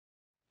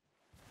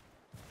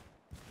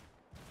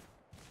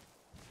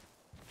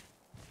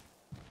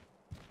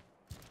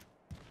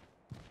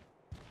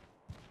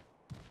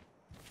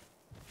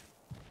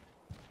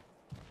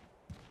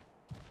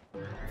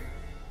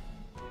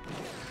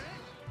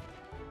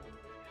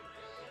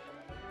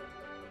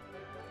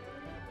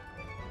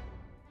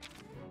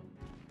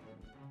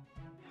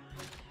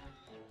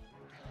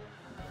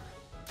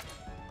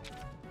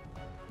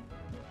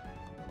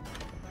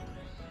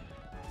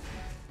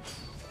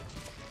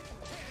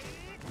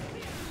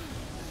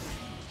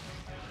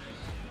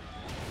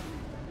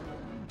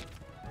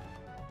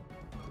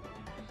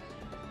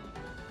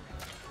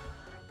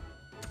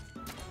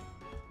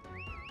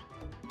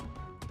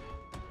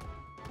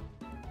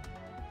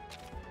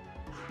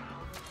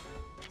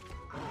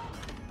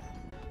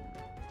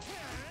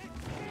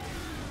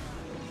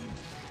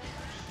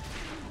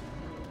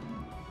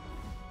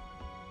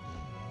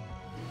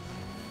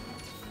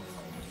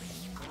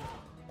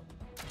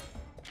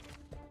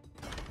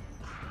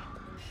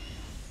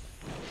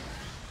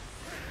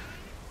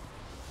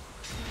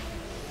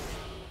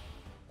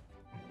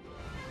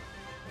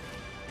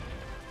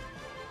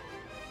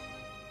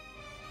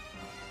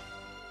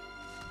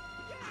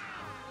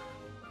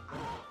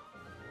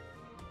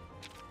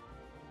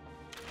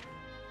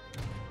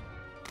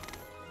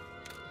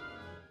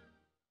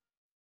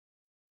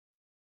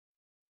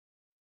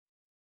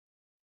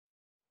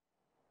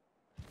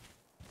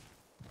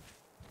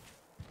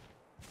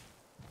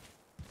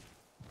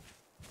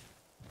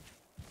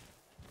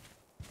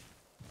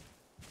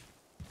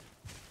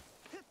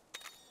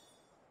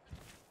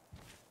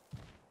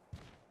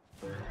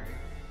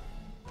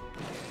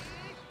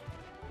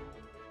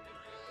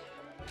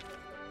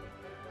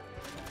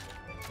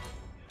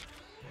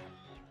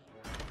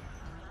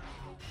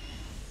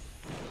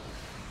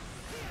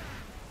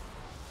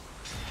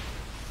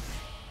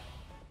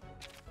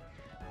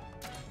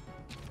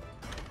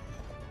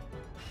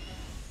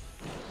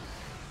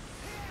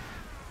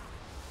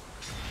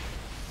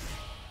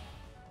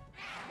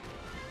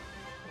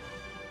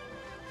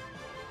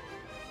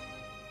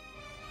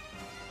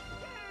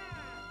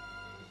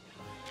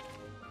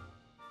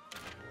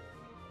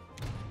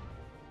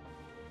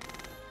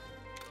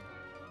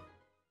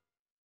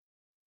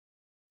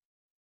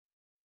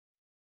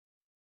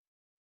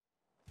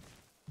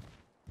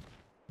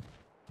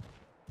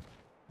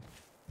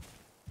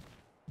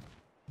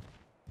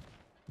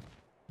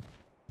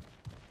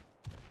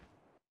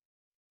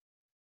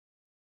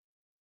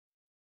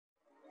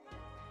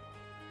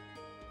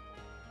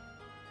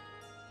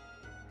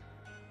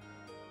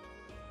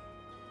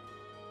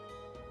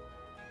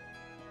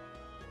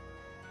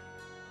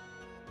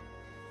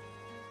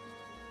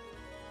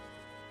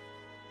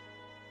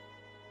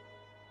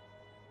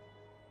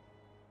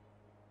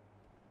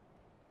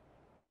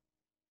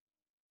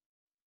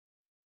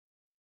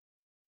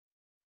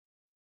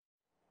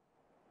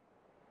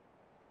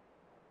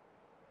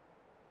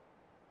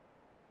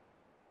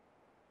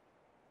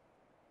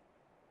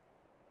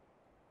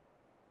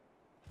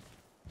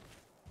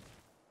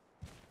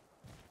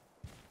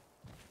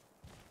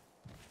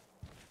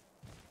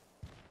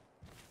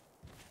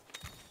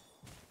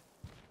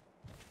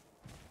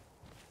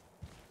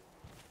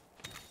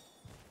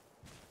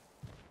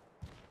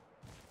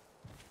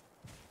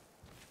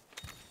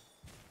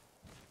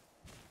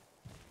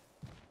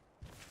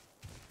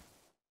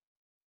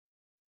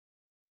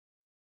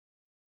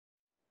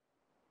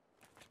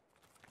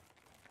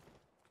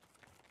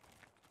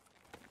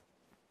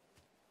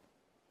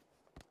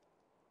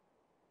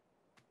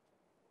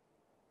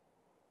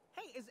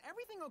Hey, is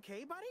everything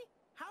okay, buddy?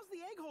 How's the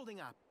egg holding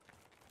up?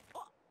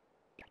 Oh.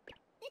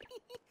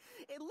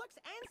 It looks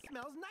and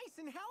smells nice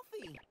and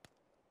healthy.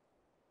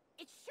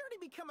 It's sure to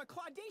become a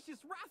Claudacious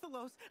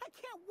Rathalos. I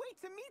can't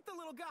wait to meet the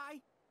little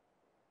guy.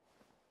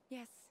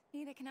 Yes,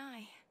 neither can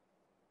I.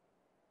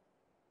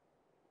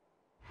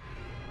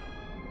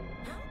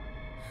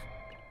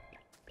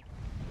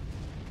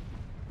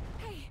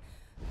 Hey,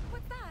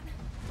 what's that?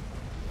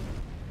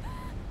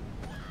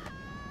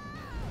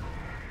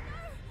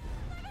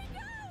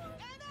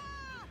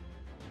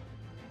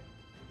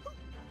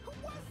 Who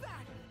was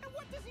that? And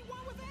what does he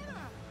want with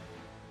Anna?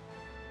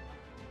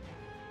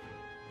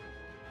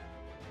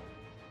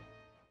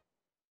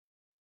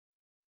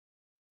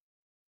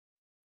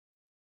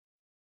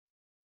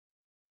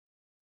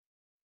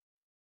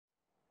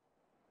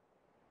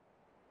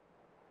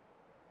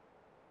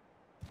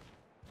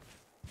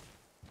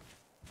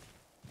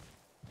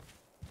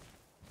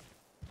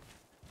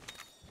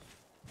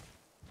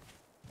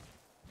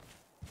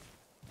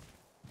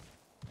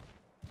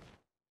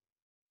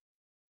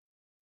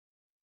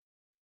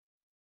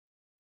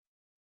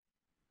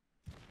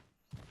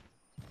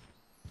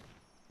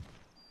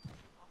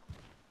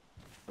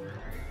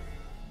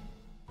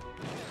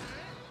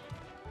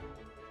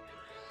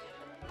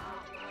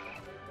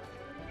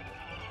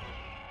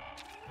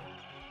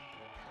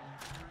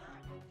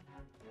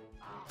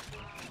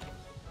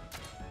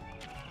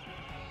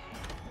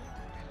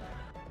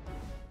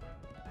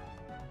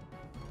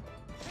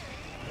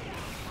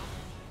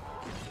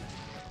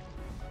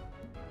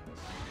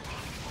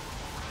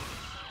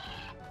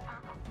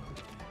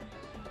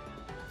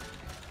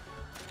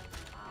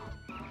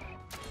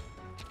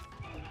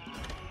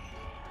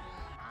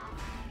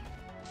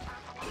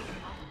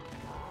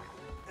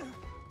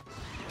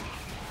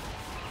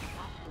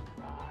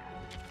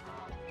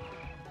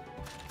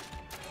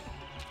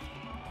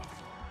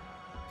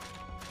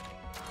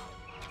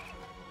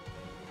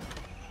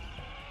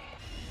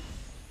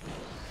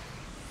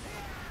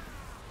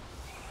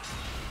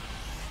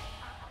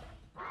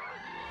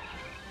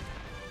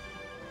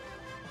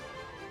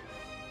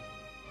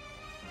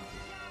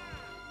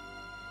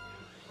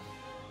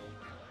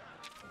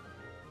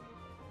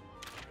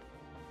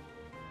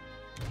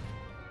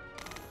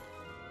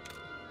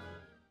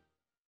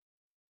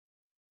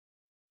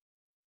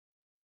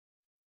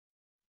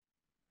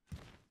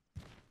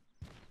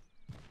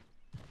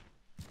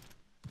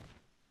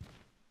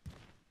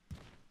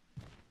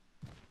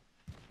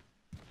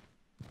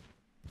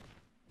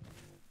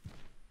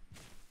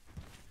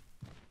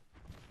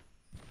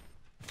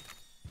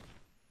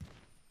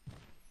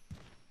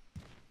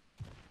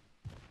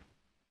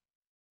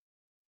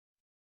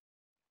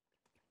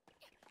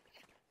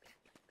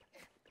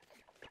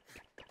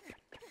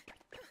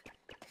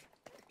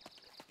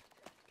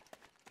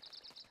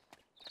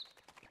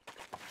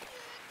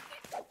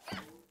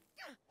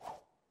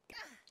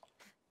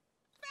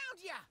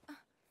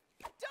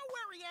 Don't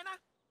worry, Anna.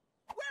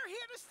 We're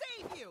here to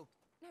save you.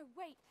 No,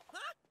 wait.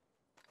 Huh?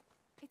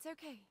 It's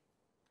okay.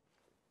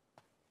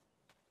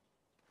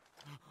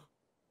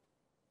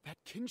 That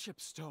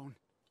kinship stone.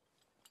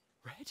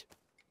 Red?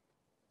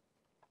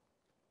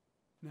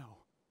 No,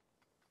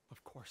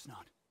 of course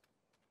not.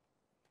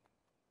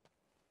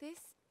 This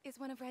is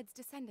one of Red's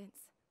descendants.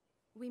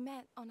 We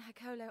met on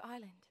Hakolo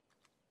Island.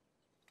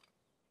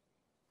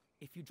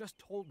 If you just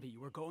told me you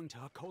were going to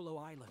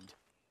Hakolo Island.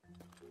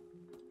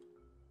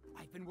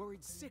 I've been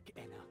worried sick,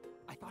 Anna.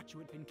 I thought you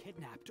had been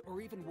kidnapped,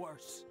 or even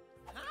worse.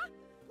 Huh?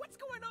 What's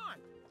going on?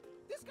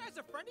 This guy's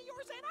a friend of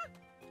yours, Anna?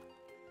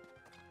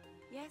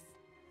 Yes,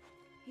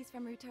 he's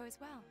from Rutoh as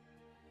well.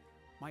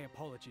 My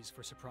apologies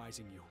for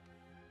surprising you.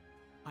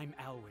 I'm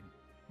Alwin.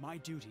 My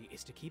duty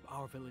is to keep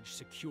our village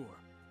secure.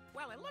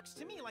 Well, it looks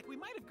to me like we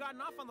might have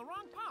gotten off on the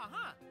wrong paw,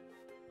 huh?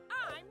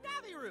 I'm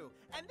Nathiru,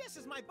 and this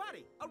is my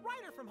buddy, a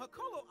writer from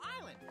Hakolo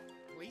Island.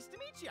 Pleased to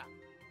meet ya.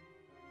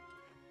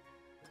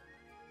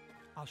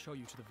 I'll show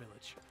you to the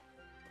village.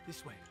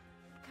 This way.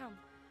 Come,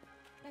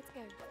 let's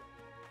go.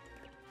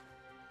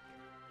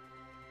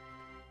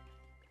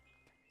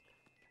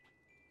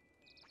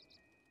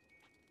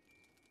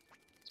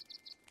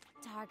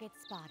 Target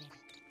spotted.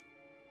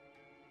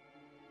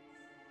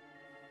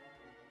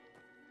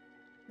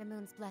 The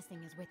moon's blessing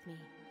is with me.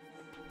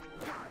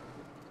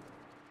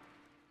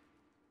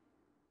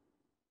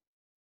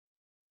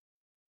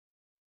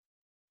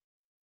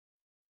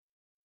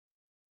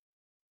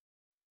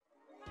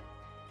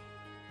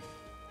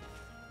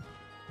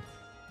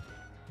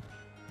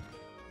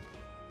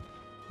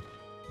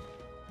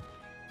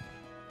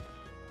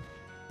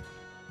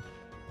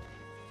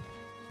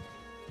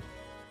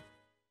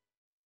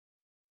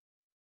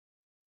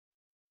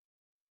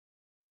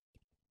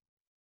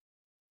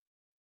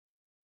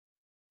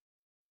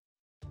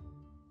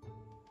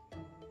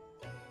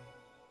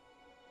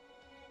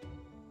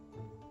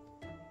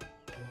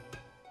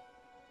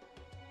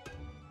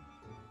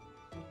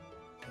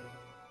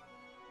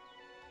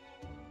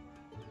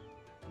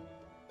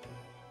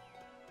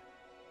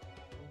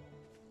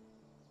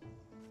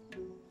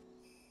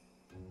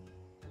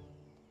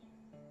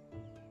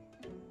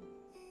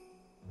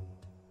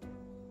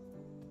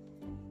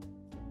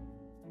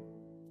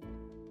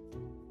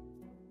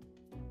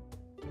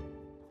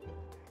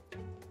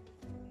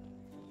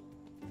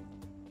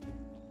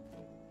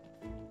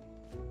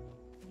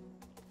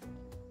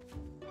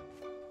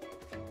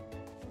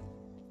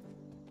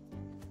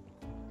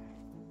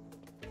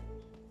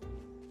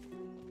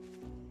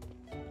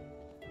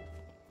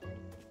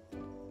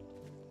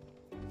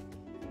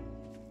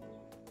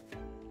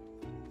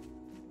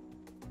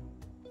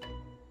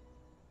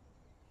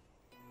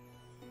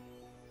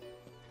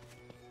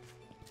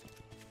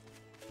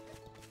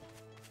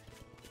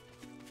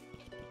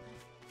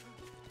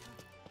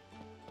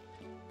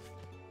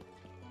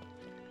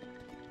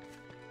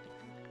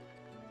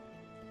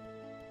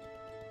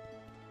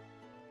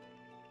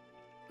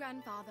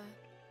 Grandfather,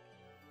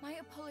 my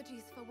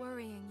apologies for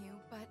worrying you,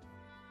 but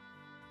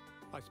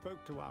I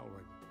spoke to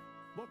Alwin.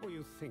 What were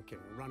you thinking,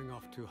 running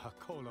off to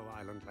Hakolo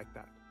Island like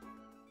that?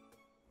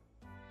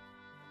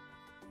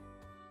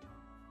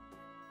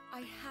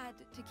 I had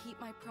to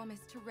keep my promise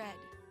to Red.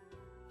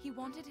 He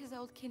wanted his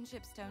old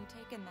kinship stone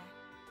taken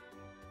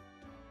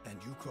there. And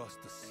you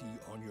crossed the sea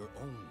on your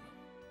own,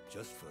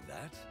 just for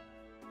that?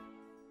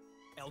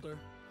 Elder,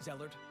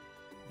 Zellard,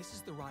 this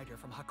is the rider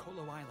from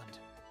Hakolo Island.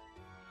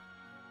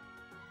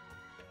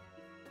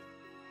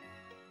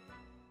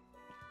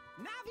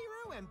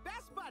 Naviru and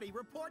Best Buddy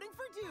reporting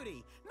for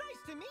duty. Nice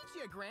to meet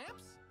you,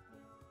 Gramps.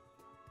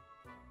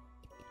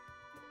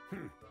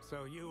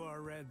 So you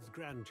are Red's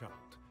grandchild.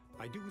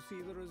 I do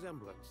see the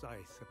resemblance, I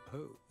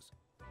suppose.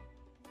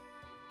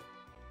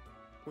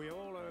 We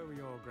all owe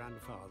your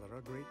grandfather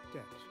a great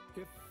debt.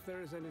 If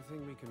there is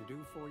anything we can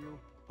do for you,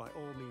 by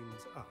all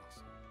means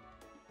ask.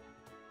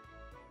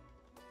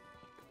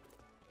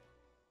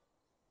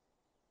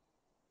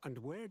 And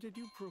where did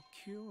you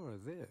procure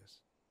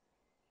this?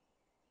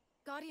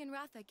 Guardian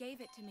Ratha gave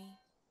it to me.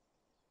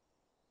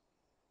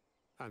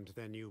 And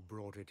then you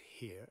brought it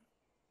here?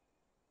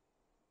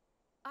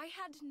 I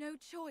had no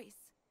choice.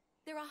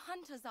 There are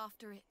hunters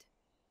after it.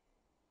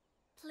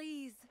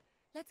 Please,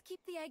 let's keep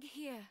the egg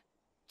here,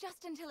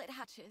 just until it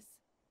hatches.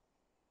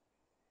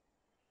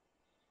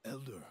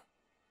 Elder,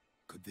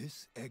 could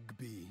this egg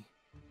be?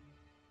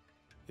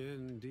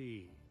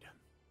 Indeed.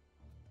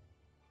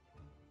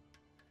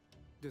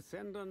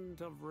 Descendant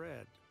of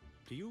Red,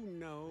 do you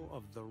know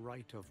of the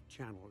rite of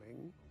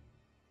channeling?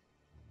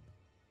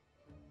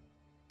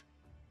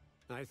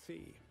 I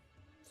see.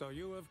 So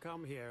you have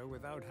come here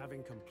without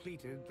having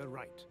completed the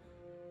rite.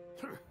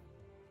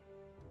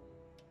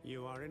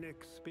 You are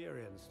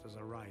inexperienced as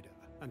a rider,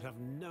 and have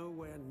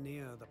nowhere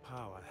near the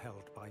power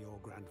held by your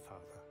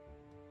grandfather.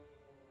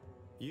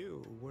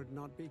 You would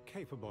not be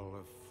capable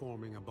of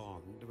forming a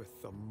bond with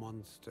the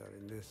monster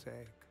in this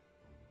egg.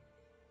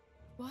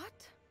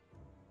 What?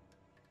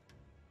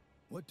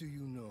 What do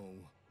you know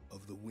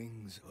of the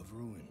Wings of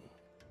Ruin?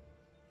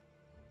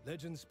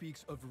 Legend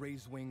speaks of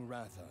Raisewing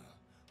Ratha,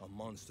 a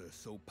monster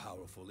so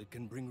powerful it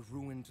can bring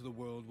ruin to the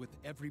world with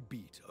every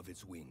beat of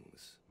its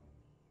wings.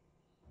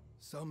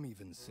 Some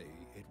even say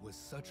it was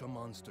such a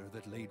monster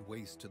that laid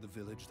waste to the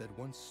village that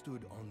once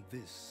stood on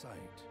this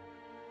site.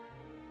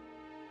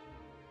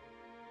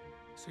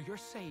 So you're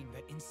saying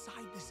that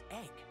inside this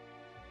egg...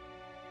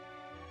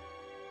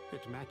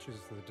 It matches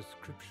the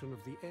description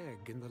of the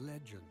egg in the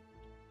legend.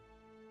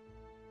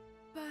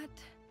 But...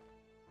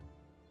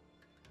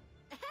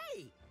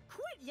 Hey!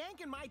 Quit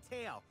yanking my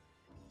tail!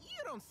 You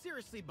don't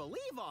seriously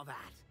believe all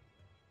that!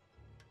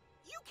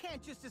 You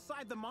can't just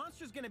decide the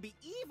monster's gonna be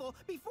evil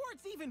before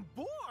it's even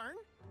born!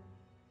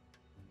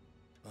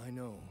 I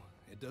know,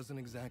 it doesn't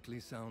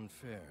exactly sound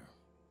fair.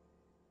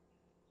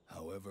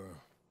 However...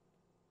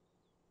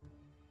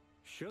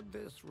 Should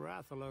this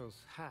Rathalos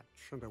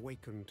hatch and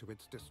awaken to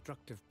its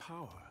destructive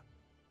power,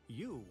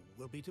 you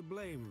will be to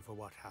blame for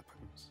what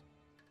happens.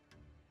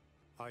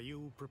 Are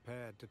you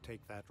prepared to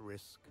take that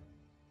risk?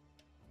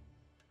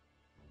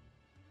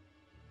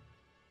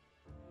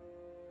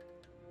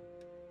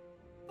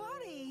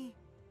 Buddy!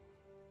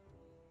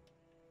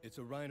 It's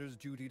a rider's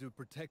duty to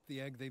protect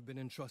the egg they've been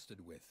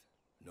entrusted with,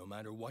 no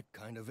matter what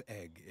kind of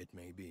egg it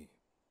may be.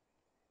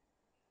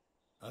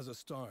 As a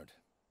start,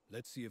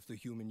 let's see if the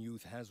human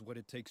youth has what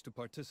it takes to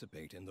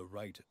participate in the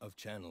rite of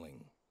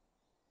channeling.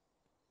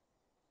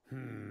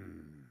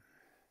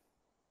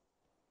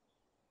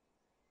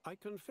 I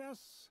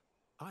confess,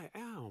 I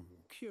am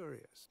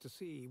curious to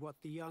see what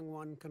the young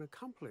one can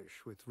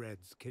accomplish with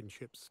Red's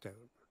kinship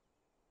stone.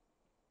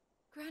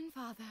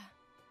 Grandfather...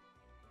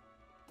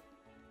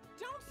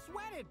 Don't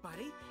sweat it,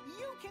 buddy!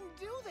 You can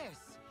do this!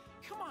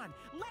 Come on,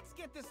 let's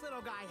get this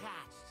little guy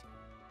hatched!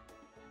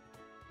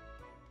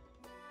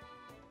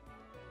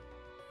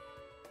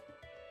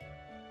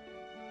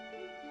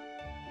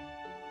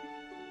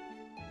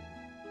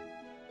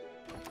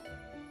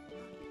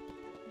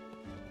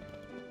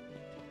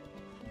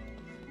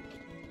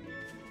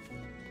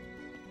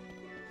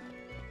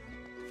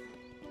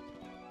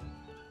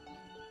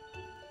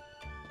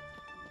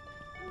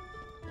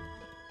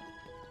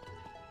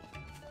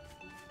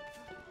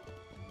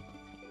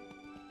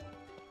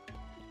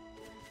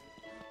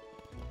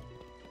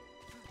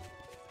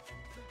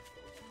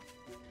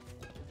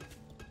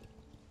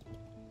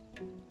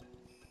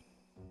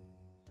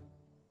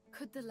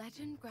 Could the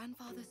legend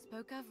Grandfather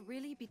spoke of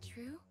really be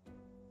true?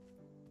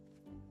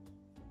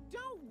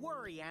 Don't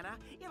worry, Anna.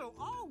 It'll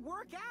all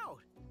work out.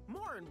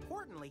 More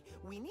importantly,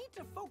 we need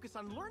to focus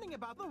on learning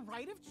about the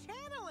rite of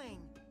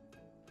channeling.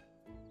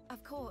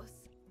 Of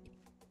course.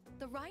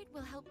 The rite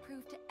will help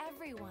prove to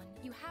everyone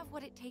you have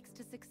what it takes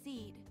to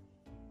succeed.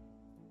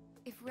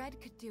 If Red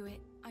could do it,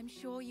 I'm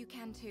sure you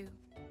can too.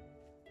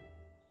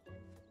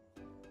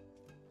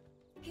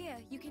 Here,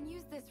 you can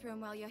use this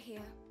room while you're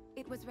here.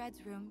 It was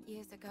Red's room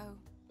years ago.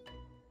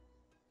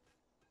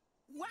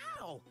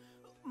 Wow!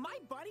 My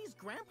buddy's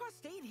grandpa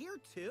stayed here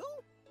too?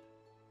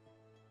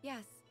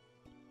 Yes.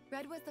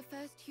 Red was the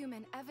first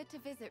human ever to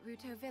visit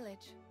Rutoh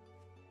village.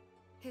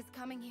 His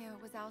coming here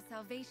was our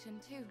salvation,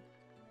 too.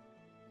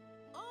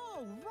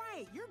 Oh,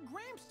 right! Your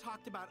Gramps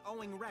talked about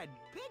owing Red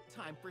big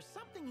time for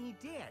something he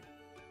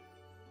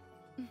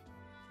did.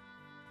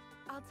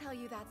 I'll tell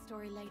you that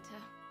story later.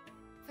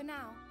 For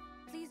now,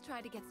 please try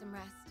to get some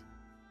rest.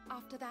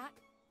 After that,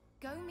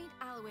 go meet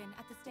Alwin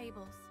at the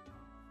stables.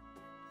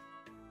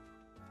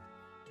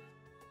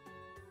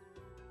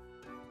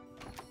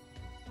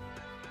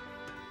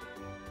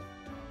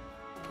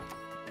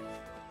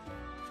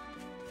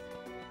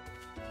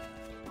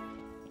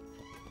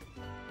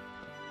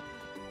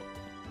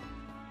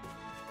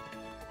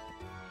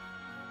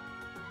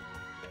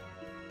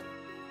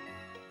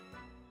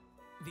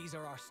 These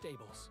are our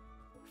stables.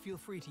 Feel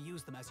free to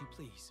use them as you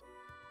please.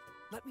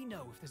 Let me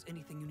know if there's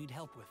anything you need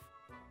help with.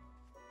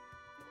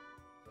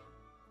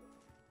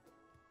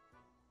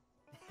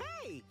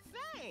 Hey,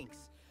 thanks!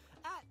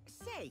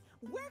 Say,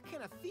 where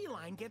can a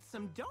feline get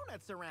some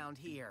donuts around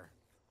here?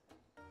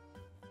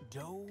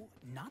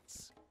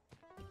 Donuts?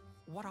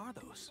 What are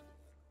those?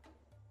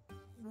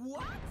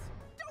 What?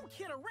 Don't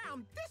kid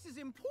around, this is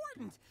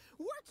important!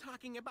 We're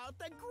talking about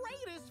the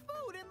greatest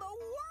food in the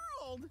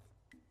world!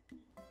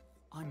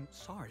 I'm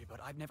sorry, but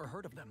I've never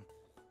heard of them.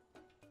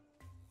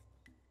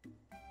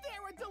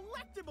 They're a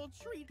delectable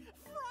treat,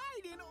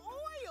 fried in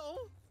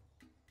oil!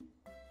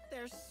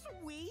 They're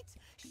sweet,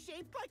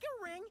 shaped like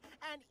a ring,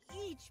 and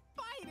each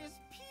bite is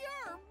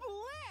pure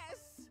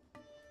bliss!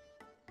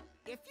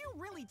 If you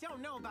really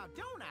don't know about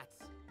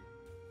donuts,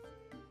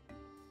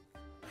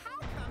 how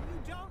come you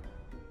don't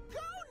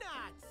go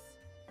nuts?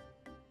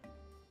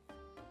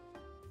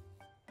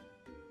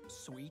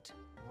 Sweet,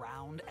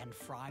 round, and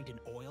fried in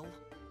oil?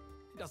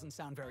 It doesn't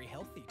sound very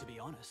healthy, to be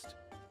honest.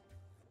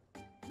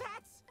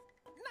 That's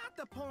not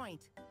the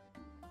point.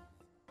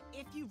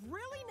 If you've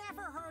really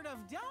never heard of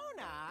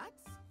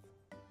donuts,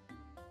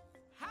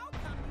 how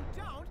come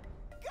you don't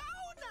go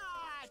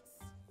nuts?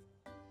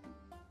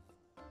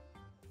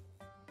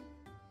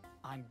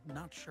 I'm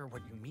not sure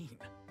what you mean.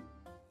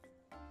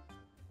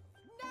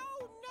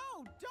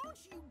 No, don't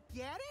you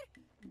get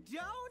it?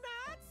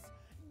 Donuts?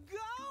 Go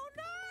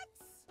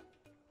nuts?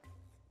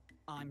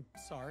 I'm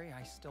sorry,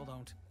 I still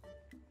don't.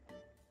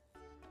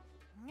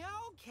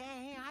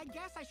 Okay, I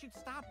guess I should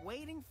stop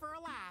waiting for a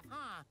laugh,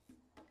 huh?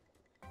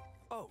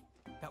 Oh,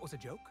 that was a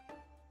joke?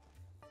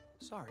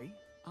 Sorry,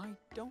 I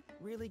don't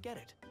really get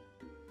it.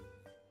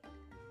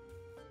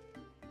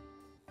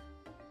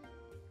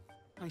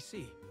 I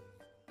see.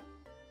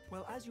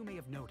 Well, as you may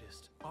have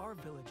noticed, our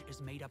village is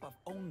made up of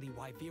only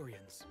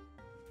Wyverians.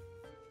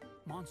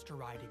 Monster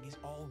riding is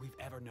all we've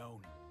ever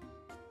known.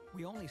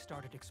 We only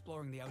started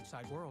exploring the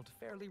outside world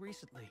fairly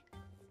recently.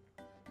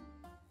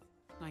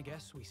 I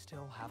guess we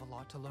still have a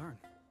lot to learn.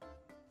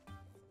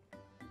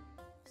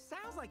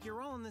 Sounds like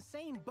you're all in the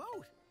same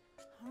boat.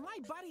 My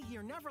buddy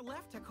here never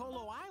left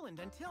Takolo Island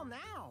until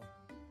now.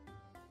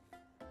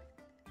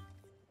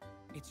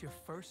 It's your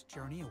first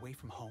journey away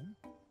from home?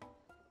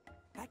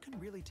 That can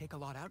really take a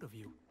lot out of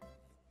you.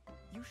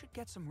 You should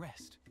get some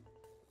rest.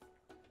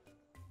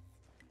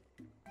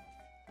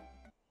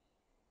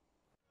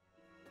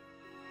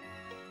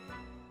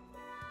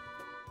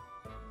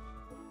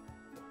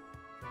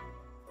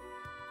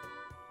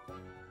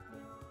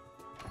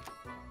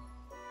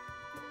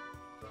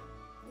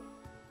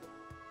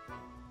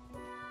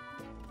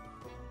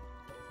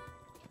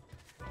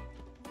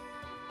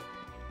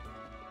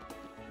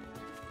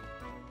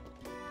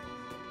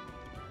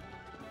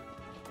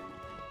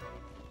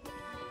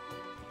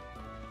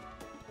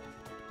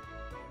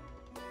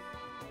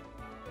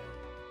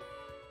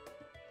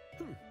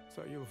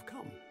 So you've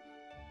come.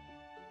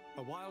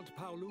 A wild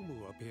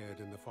Paolumu appeared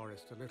in the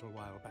forest a little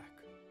while back.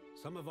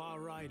 Some of our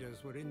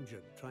riders were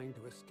injured trying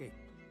to escape.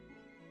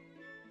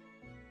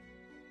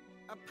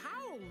 A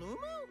Paolumu?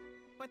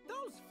 But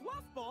those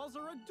fluff balls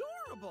are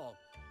adorable!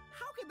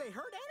 How could they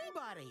hurt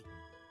anybody?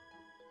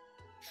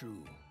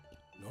 True.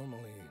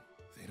 Normally,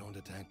 they don't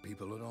attack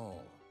people at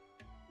all.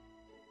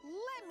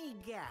 Let me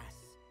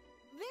guess.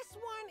 This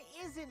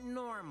one isn't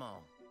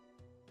normal.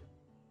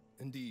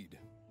 Indeed.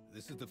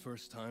 This is the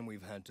first time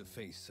we've had to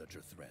face such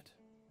a threat.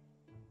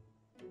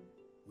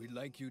 We'd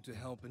like you to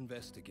help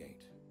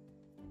investigate.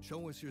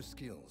 Show us your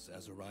skills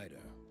as a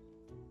rider.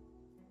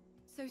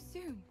 So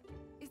soon?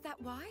 Is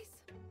that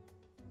wise?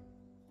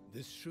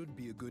 This should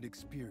be a good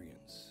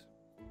experience.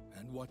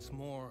 And what's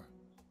more,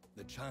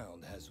 the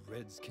child has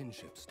Red's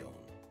kinship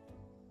stone.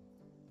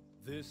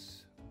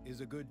 This is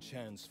a good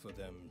chance for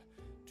them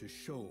to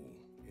show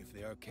if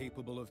they are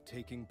capable of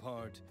taking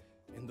part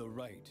in the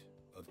rite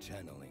of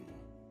channeling.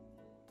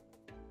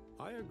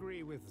 I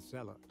agree with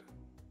Zealot.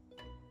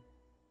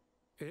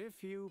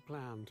 If you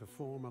plan to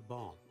form a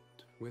bond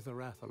with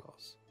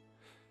Arathalos,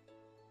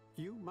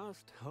 you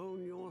must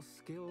hone your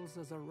skills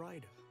as a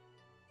rider.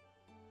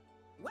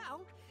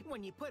 Well,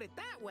 when you put it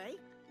that way,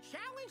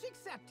 challenge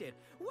accepted.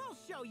 We'll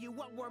show you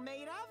what we're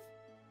made of.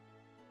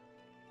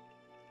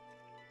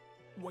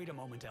 Wait a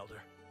moment,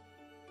 Elder.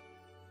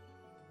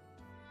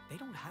 They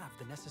don't have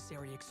the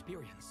necessary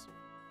experience.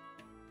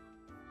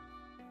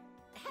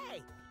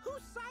 Hey,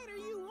 whose side are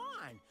you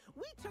on?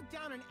 We took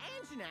down an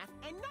Anjanath,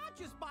 and not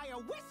just by a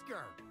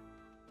whisker!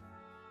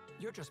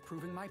 You're just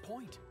proving my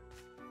point.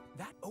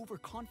 That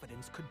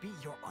overconfidence could be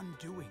your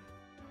undoing.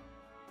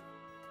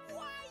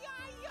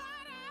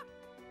 Why-ya-yada!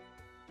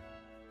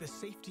 The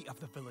safety of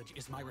the village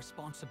is my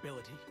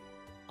responsibility.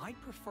 I'd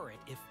prefer it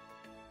if...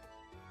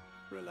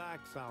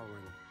 Relax, Alwin.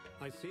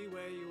 I see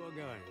where you are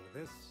going with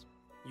this.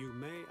 You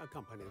may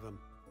accompany them.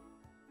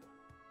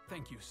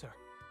 Thank you, sir.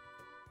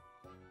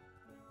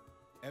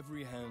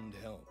 Every hand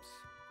helps.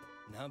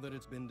 Now that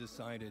it's been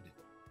decided,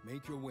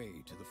 make your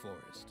way to the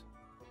forest.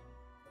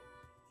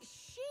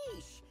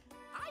 Sheesh!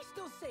 I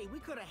still say we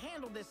could have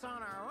handled this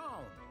on our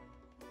own.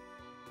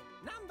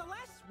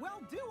 Nonetheless,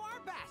 we'll do our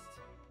best.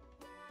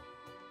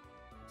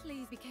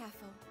 Please be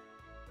careful.